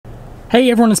Hey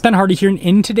everyone, it's Ben Hardy here, and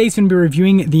in today's going to be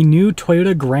reviewing the new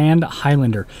Toyota Grand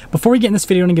Highlander. Before we get in this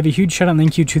video, I want to give a huge shout out and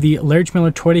thank you to the Larry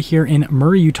Miller Toyota here in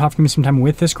Murray, Utah for giving me some time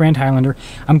with this Grand Highlander.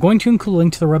 I'm going to include a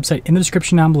link to the website in the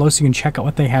description down below so you can check out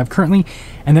what they have currently.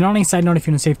 And then on a side note, if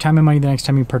you want to save time and money the next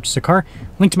time you purchase a car,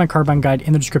 link to my car buying guide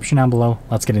in the description down below.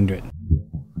 Let's get into it.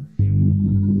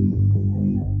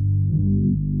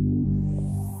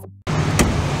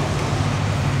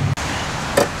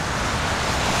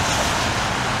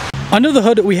 Under the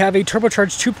hood, we have a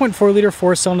turbocharged 2.4 liter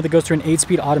four-cylinder that goes through an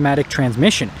 8-speed automatic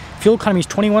transmission. Fuel economy is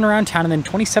 21 around town and then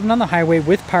 27 on the highway,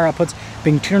 with power outputs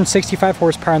being 265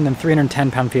 horsepower and then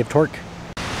 310 pound-feet of torque.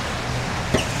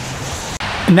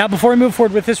 Now, before we move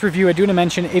forward with this review, I do want to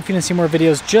mention, if you want to see more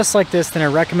videos just like this, then I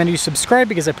recommend you subscribe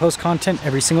because I post content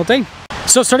every single day.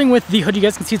 So starting with the hood, you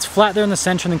guys can see it's flat there in the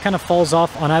center and then kind of falls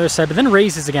off on either side, but then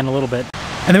raises again a little bit.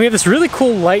 And then we have this really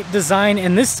cool light design,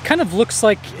 and this kind of looks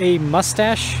like a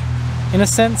mustache in a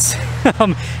sense.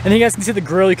 And then you guys can see the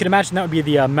grill. You can imagine that would be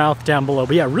the mouth down below,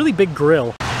 but yeah, really big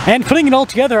grill. And putting it all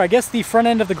together, I guess the front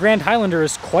end of the Grand Highlander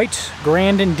is quite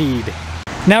grand indeed.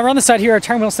 Now around the side here, our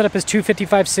tire wheel setup is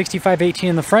 255, 65, 18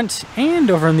 in the front and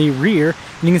over in the rear.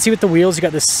 And you can see with the wheels, you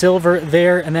got the silver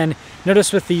there, and then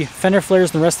notice with the fender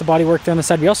flares and the rest of the bodywork there on the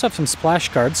side, we also have some splash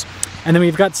guards. And then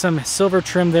we've got some silver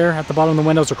trim there at the bottom of the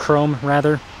windows, or chrome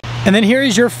rather. And then here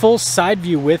is your full side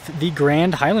view with the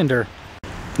Grand Highlander.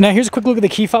 Now here's a quick look at the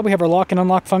key fob. We have our lock and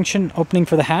unlock function, opening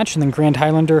for the hatch, and then Grand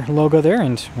Highlander logo there,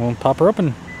 and we'll pop her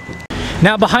open.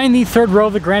 Now behind the third row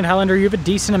of the Grand Highlander, you have a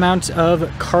decent amount of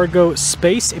cargo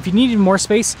space. If you need more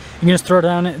space, you can just throw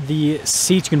down the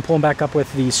seats. You can pull them back up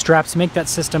with the straps to make that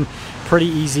system pretty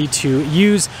easy to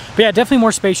use. But yeah, definitely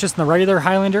more spacious than the regular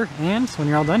Highlander. And when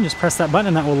you're all done, just press that button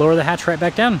and that will lower the hatch right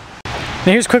back down.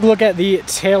 Now here's a quick look at the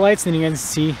taillights, and then you guys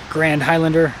see Grand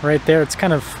Highlander right there. It's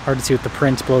kind of hard to see with the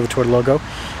print below the Toyota logo,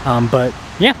 but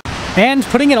yeah. And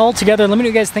putting it all together, let me know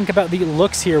what you guys think about the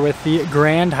looks here with the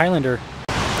Grand Highlander.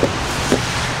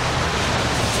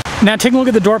 Now taking a look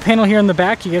at the door panel here in the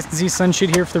back, you guys can see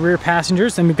sunshade here for the rear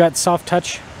passengers, and we've got soft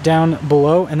touch down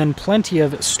below, and then plenty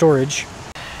of storage.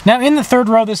 Now in the third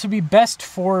row, this would be best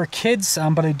for kids,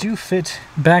 but I do fit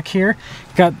back here.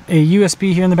 Got a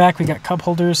USB here in the back. We got cup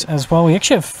holders as well. We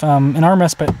actually have an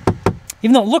armrest, but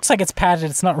even though it looks like it's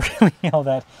padded, it's not really all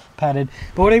that padded.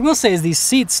 But what I will say is these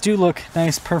seats do look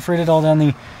nice, perforated all down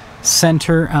the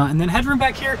center. And then headroom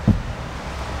back here,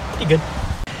 pretty good.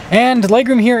 And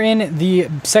legroom here in the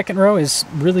second row is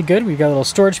really good. We've got a little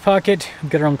storage pocket.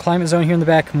 We've got our own climate zone here in the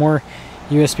back. More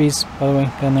USBs, by the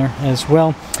way, down there as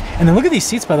well. And then look at these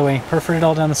seats, by the way, perforated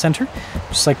all down the center,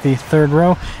 just like the third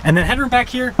row. And then headroom back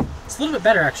here, it's a little bit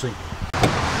better actually.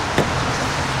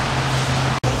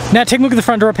 Now taking a look at the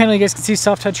front door panel, you guys can see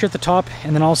soft touch here at the top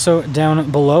and then also down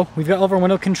below. We've got all of our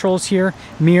window controls here,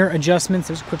 mirror adjustments.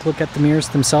 There's a quick look at the mirrors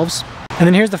themselves. And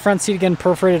then here's the front seat again,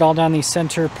 perforated all down the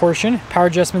center portion. Power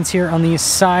adjustments here on the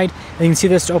side. And you can see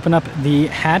this to open up the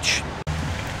hatch.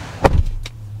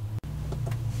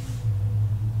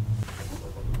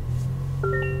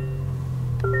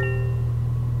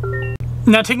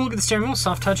 Now taking a look at the steering wheel,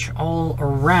 soft touch all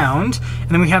around,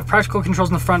 and then we have practical controls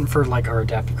in the front for like our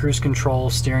adaptive cruise control,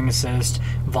 steering assist,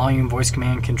 volume, voice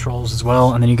command controls as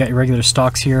well, and then you got your regular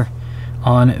stocks here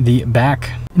on the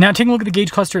back. Now taking a look at the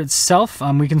gauge cluster itself,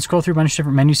 we can scroll through a bunch of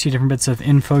different menus, see different bits of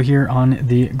info here on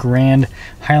the Grand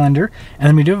Highlander, and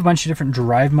then we do have a bunch of different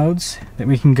drive modes that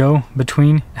we can go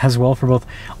between as well for both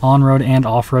on-road and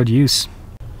off-road use.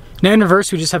 Now in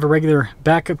reverse, we just have a regular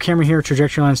backup camera here,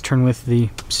 trajectory lines turn with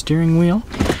the steering wheel.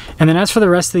 And then as for the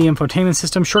rest of the infotainment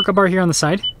system, shortcut bar here on the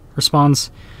side responds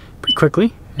pretty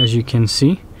quickly, as you can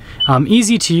see.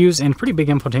 Easy to use and pretty big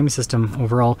infotainment system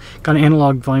overall. Got an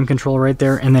analog volume control right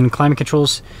there, and then climate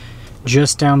controls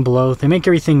just down below. They make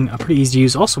everything pretty easy to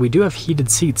use. Also, we do have heated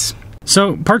seats.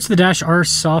 So parts of the dash are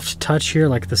soft touch here,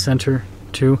 like the center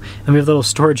too. Then we have a little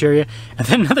storage area, and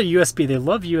then another USB. They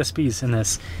love USBs in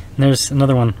this. And there's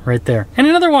another one right there, and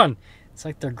another one. It's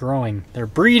like they're growing, they're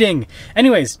breeding.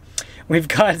 Anyways, we've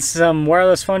got some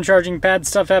wireless phone charging pad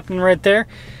stuff happening right there.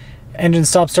 Engine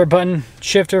stop start button,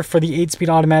 shifter for the 8-speed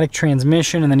automatic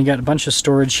transmission, and then you got a bunch of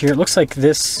storage here. It looks like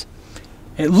this,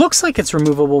 it looks like it's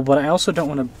removable, but I also don't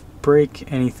want to break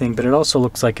anything, but it also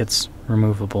looks like it's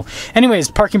removable.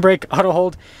 Anyways, parking brake, auto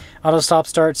hold, auto stop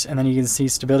starts, and then you can see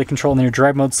stability control, and then your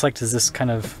drive mode select is this kind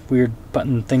of weird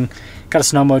button thing. Got a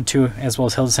snow mode too, as well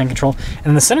as hill descent control. And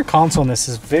then the center console in this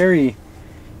is very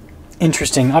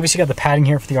interesting. Obviously you got the padding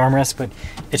here for the armrest, but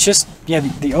it's just, yeah,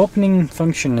 the opening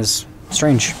function is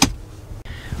strange.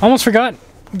 Almost forgot,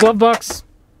 glove box,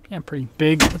 yeah, pretty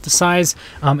big with the size.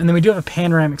 And then we do have a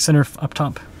panoramic center up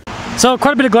top. So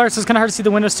quite a bit of glare, so it's kind of hard to see the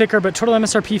window sticker, but total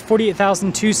MSRP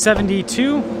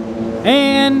 48,272.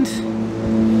 And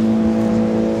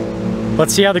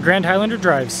let's see how the Grand Highlander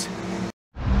drives.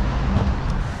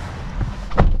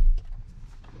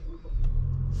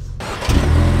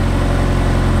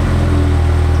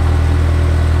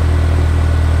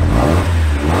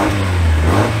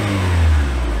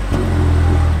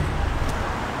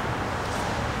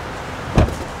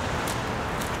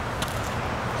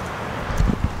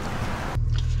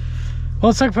 Well,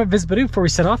 let's talk about visibility before we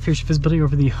set off. Here's your visibility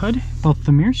over the hood, both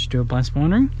the mirrors. Do a blind spot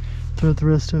monitoring throughout the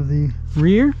rest of the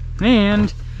rear.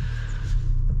 And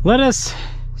let us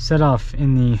set off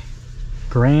in the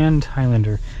Grand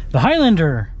Highlander. The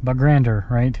Highlander, but grander,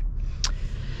 right?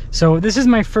 So this is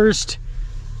my first,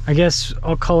 I guess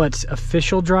I'll call it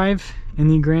official drive in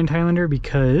the Grand Highlander,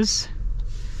 because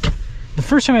the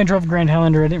first time I drove a Grand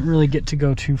Highlander, I didn't really get to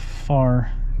go too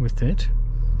far with it.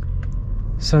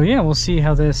 So yeah, we'll see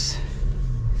how this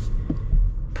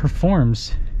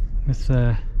performs with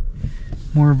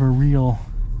more of a real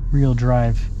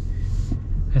drive,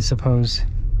 I suppose.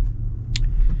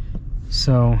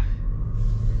 So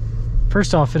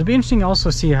first off, it'll be interesting to also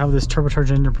see how this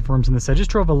turbocharged engine performs in this. I just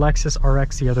drove a Lexus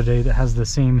RX the other day that has the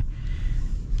same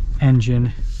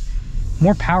engine.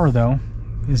 More power though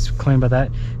is claimed by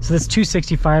that. So that's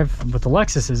 265 with the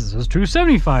Lexus, it says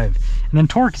 275, and then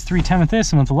torque is 310 with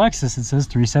this, and with the Lexus it says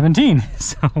 317.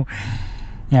 So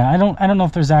yeah, I don't know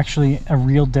if there's actually a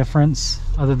real difference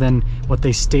other than what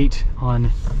they state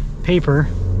on paper.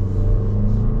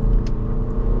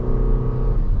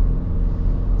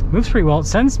 Moves pretty well. It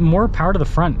sends more power to the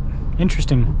front.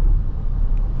 Interesting.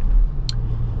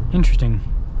 Interesting.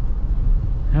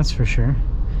 That's for sure.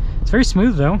 It's very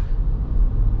smooth though.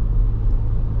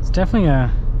 It's definitely a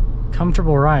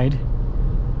comfortable ride.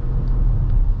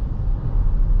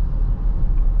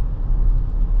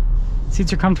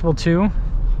 Seats are comfortable too.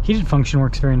 Heated function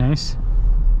works very nice.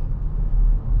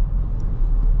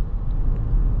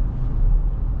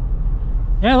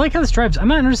 Yeah, I like how this drives. I'm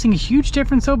not noticing a huge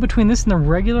difference though between this and the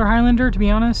regular Highlander, to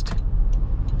be honest.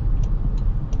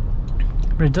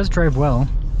 But it does drive well.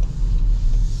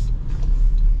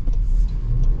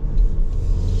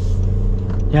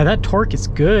 Yeah, that torque is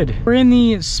good. We're in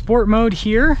the sport mode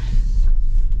here,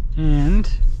 and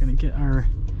we're gonna get our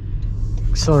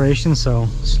acceleration, so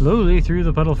slowly through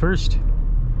the pedal first.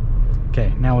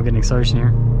 Okay, now we'll get an acceleration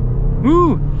here.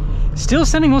 Woo! Still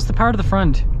sending most of the power to the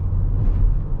front.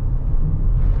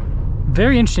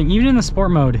 Very interesting. Even in the sport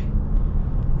mode,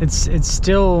 it's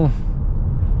still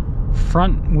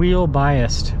front wheel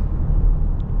biased.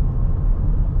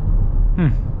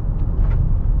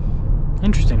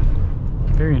 Interesting.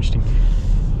 Very interesting.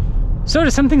 So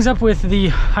to sum things up with the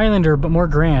Highlander, but more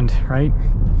grand, right?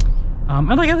 I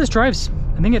like how this drives.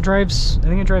 I think it drives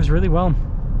really well.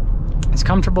 It's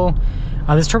comfortable.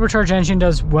 This turbocharged engine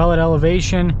does well at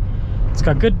elevation. It's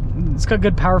got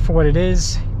good power for what it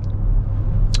is.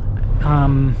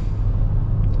 I'm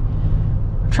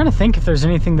trying to think if there's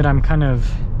anything that I'm kind of...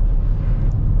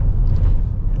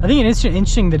 I think it's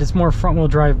interesting that it's more front-wheel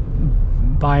drive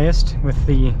biased with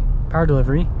the power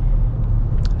delivery.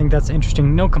 I think that's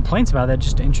interesting. No complaints about that,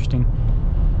 just interesting.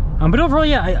 But overall,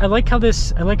 yeah, I like how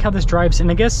this drives. And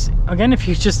I guess again, if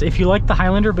you like the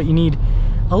Highlander but you need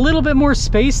a little bit more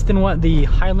space than what the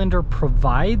Highlander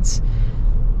provides,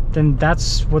 then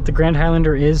that's what the Grand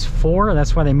Highlander is for.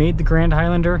 That's why they made the Grand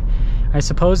Highlander, I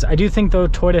suppose. I do think though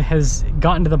Toyota has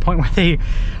gotten to the point where they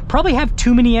probably have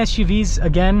too many SUVs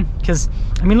again, because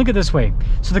I mean, look at it this way.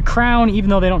 So the Crown, even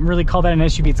though they don't really call that an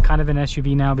SUV, it's kind of an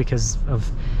SUV now because of,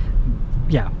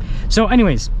 yeah. So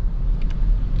anyways,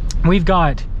 we've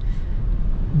got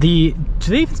do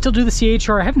they even still do the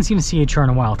CHR? I haven't seen a CHR in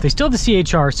a while. They still have the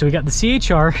CHR, so we got the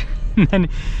CHR, and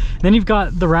then you've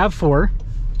got the RAV4,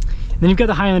 then you've got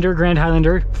the Highlander, Grand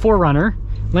Highlander, 4Runner,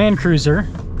 Land Cruiser.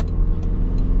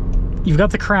 You've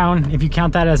got the Crown, if you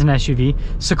count that as an SUV,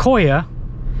 Sequoia.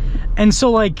 And so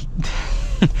like,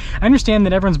 I understand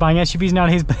that everyone's buying SUVs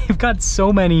nowadays, but they've got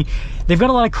so many. They've got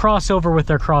a lot of crossover with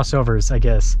their crossovers, I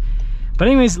guess. But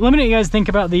anyways, let me know what you guys think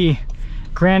about the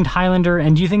Grand Highlander,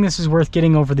 and do you think this is worth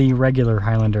getting over the regular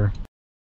Highlander?